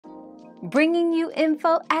bringing you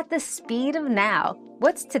info at the speed of now.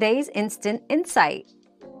 What's today's instant insight?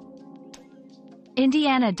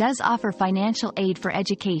 Indiana does offer financial aid for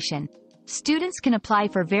education. Students can apply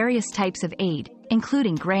for various types of aid,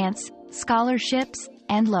 including grants, scholarships,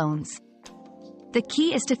 and loans. The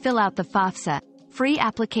key is to fill out the FAFSA, free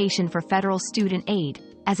application for federal student aid,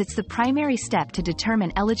 as it's the primary step to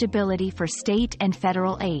determine eligibility for state and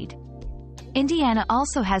federal aid. Indiana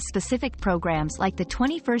also has specific programs like the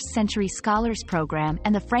 21st Century Scholars Program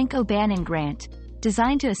and the Franco-Bannon Grant,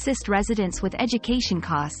 designed to assist residents with education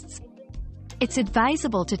costs. It's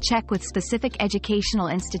advisable to check with specific educational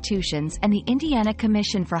institutions and the Indiana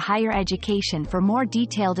Commission for Higher Education for more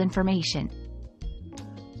detailed information.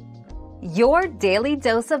 Your daily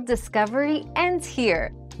dose of discovery ends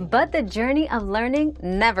here, but the journey of learning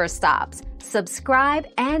never stops. Subscribe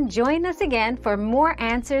and join us again for more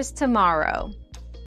answers tomorrow.